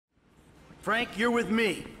Frank, you're with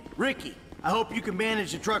me. Rickie, I hope you can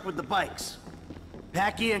manage the truck with the bikes.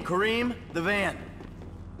 Packy and Karim, the van.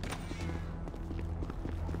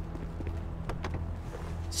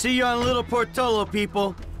 See you on Little Portola,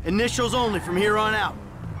 people. Initials only from here on out.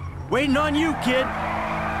 Waiting on you, kid.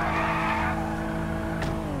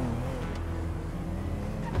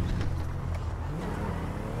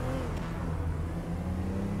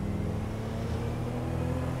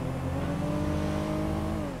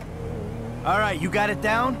 All right, you got it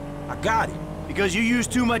down? I got it. Because you use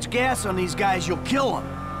too much gas on these guys, you'll kill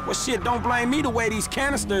them. Well, shit, don't blame me the way these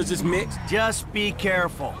canisters is mixed. Just be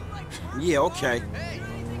careful. Yeah, okay.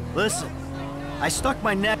 Listen, I stuck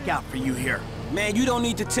my neck out for you here. Man, you don't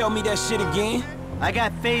need to tell me that shit again. I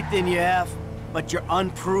got faith in you, F, but you're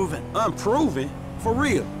unproven. Unproven? For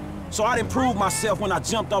real? So I didn't prove myself when I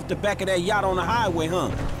jumped off the back of that yacht on the highway, huh?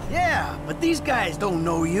 Yeah, but these guys don't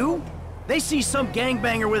know you. They see some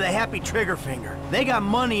gangbanger with a happy trigger finger. They got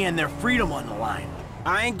money and their freedom on the line.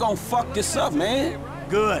 I ain't gonna fuck this up, man.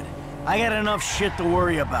 Good. I got enough shit to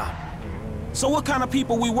worry about. So what kind of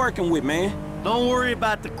people we working with, man? Don't worry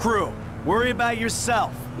about the crew. Worry about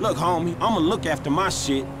yourself. Look, homie, I'ma look after my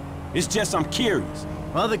shit. It's just I'm curious.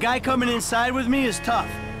 Well, the guy coming inside with me is tough.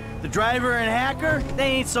 The driver and hacker, they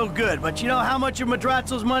ain't so good. But you know how much of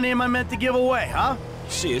Madrazzo's money am I meant to give away, huh?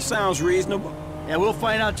 Shit, sounds reasonable. Yeah, we'll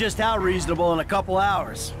find out just how reasonable in a couple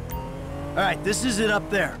hours. All right, this is it up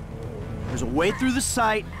there. There's a way through the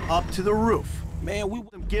site up to the roof. Man, we...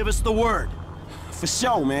 Give us the word. For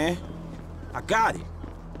sure, man. I got it.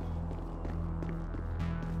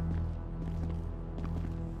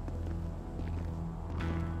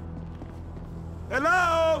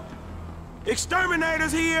 Hello?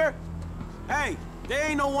 Exterminators here? Hey, there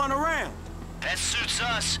ain't no one around. That suits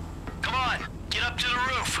us. Come on, get up to the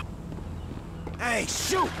roof. Hey,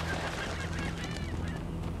 shoot!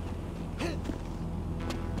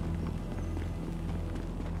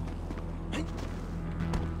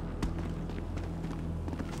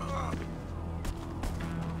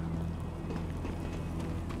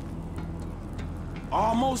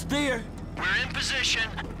 Almost there. We're in position,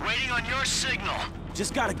 waiting on your signal.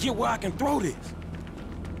 Just gotta get where I can throw this.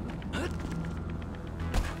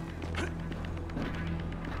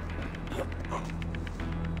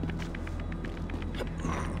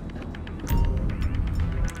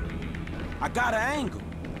 I got an angle.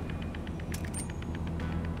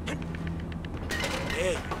 There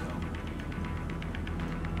you go.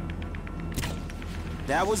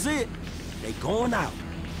 That was it. They going out.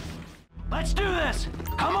 Let's do this!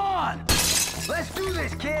 Come on! Let's do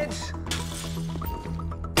this, kids!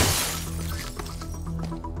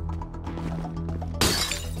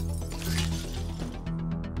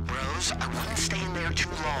 Bros, I wouldn't stay in there too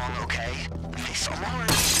long, okay? Somewhere where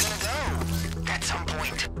he's gonna go. At some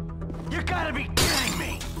point. You gotta be kidding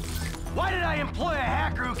me! Why did I employ a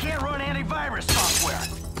hacker who can't run antivirus software?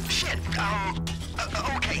 Shit,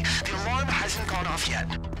 okay. The alarm hasn't gone off yet.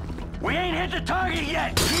 We ain't hit the target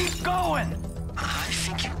yet! Keep going! I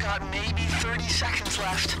think you've got maybe 30 seconds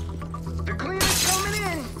left. The cleaner's coming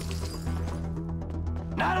in!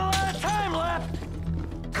 Not a lot of time left!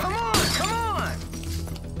 Come on, come on!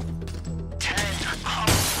 10,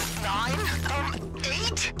 9,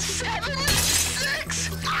 8, 7, 6,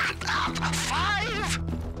 5!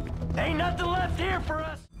 Ain't nothing left here for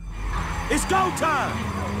us! It's go time!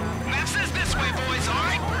 Maps is this way, boys,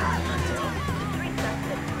 alright?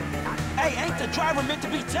 Hey, ain't the driver meant to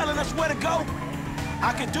be telling us where to go?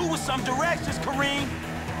 I can do with some directions, Karim.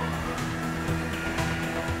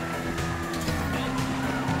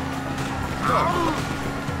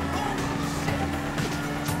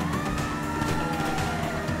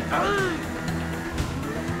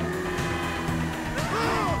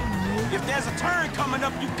 If there's a turn coming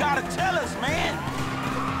up, you gotta tell us, man.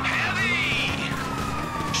 Heavy!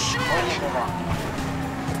 Shoot!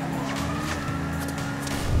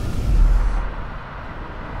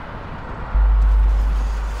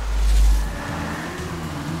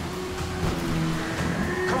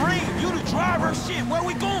 Driver, shit, where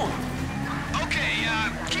we going? Okay,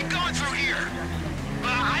 keep going through here.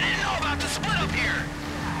 But I didn't know about the split up here.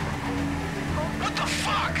 What the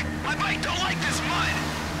fuck? My bike don't like this mud.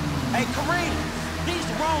 Hey, Karim, these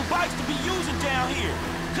the wrong bikes to be using down here.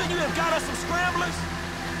 Couldn't you have got us some scramblers?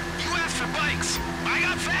 You asked for bikes. I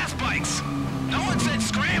got fast bikes. No one said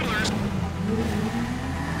scramblers.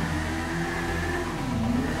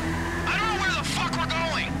 I don't know where the fuck we're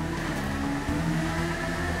going.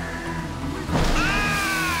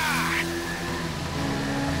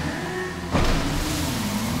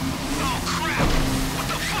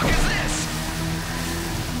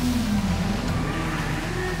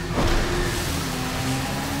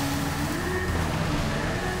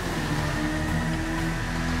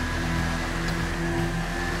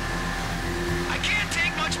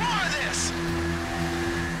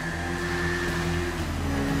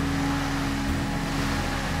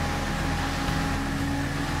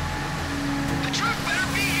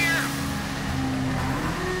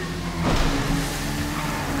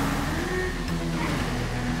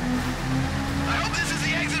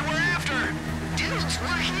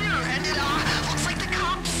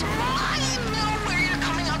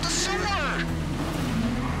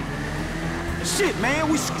 Shit, man,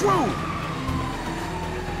 we screwed.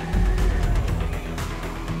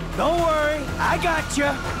 Don't worry, I got you.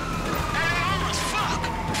 Fuck!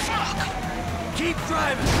 Keep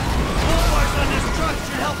driving. Boys on this truck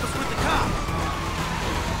should help us with the cops.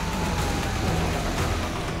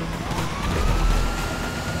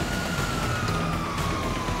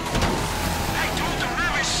 Hey, dude, the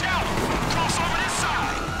river's shallow. Cross over this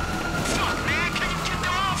side. Fuck, man, can you get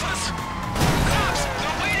them off us? Cops,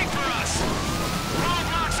 they're waiting for us.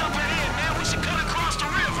 Roadblocks up ahead, man. We should cut across the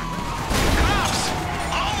river. Cops,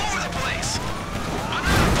 all over the place.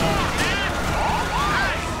 Another door, man.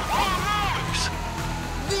 Hey, all rollers.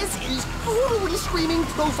 This is totally screaming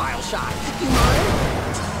profile shot. You mind?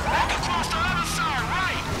 Back across the other side,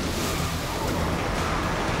 right.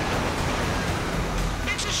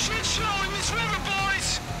 It's a shit show in this river,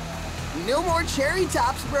 boys. No more cherry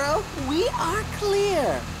tops, bro. We are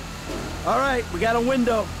clear. All right, we got a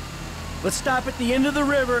window. Let's stop at the end of the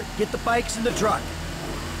river, get the bikes in the truck.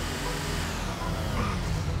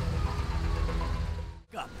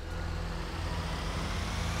 Up.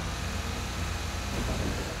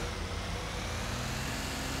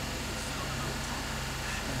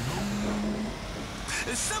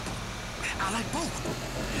 It's simple. I like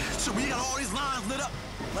both. So we got all these lines lit up.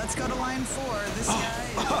 Let's go to line 4. This guy...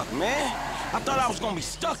 Fuck, man. I thought I was gonna be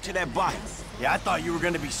stuck to that bike. Yeah, I thought you were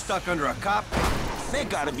gonna be stuck under a cop car. There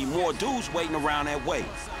gotta be more dudes waiting around that way.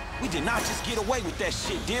 We did not just get away with that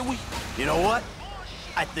shit, did we? You know what?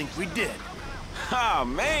 I think we did. Ah,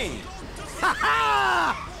 man. Ha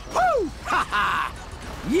ha! Woo! Ha ha!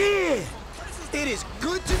 Yeah! It is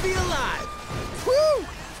good to be alive. Woo!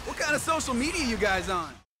 What kind of social media you guys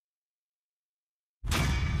on?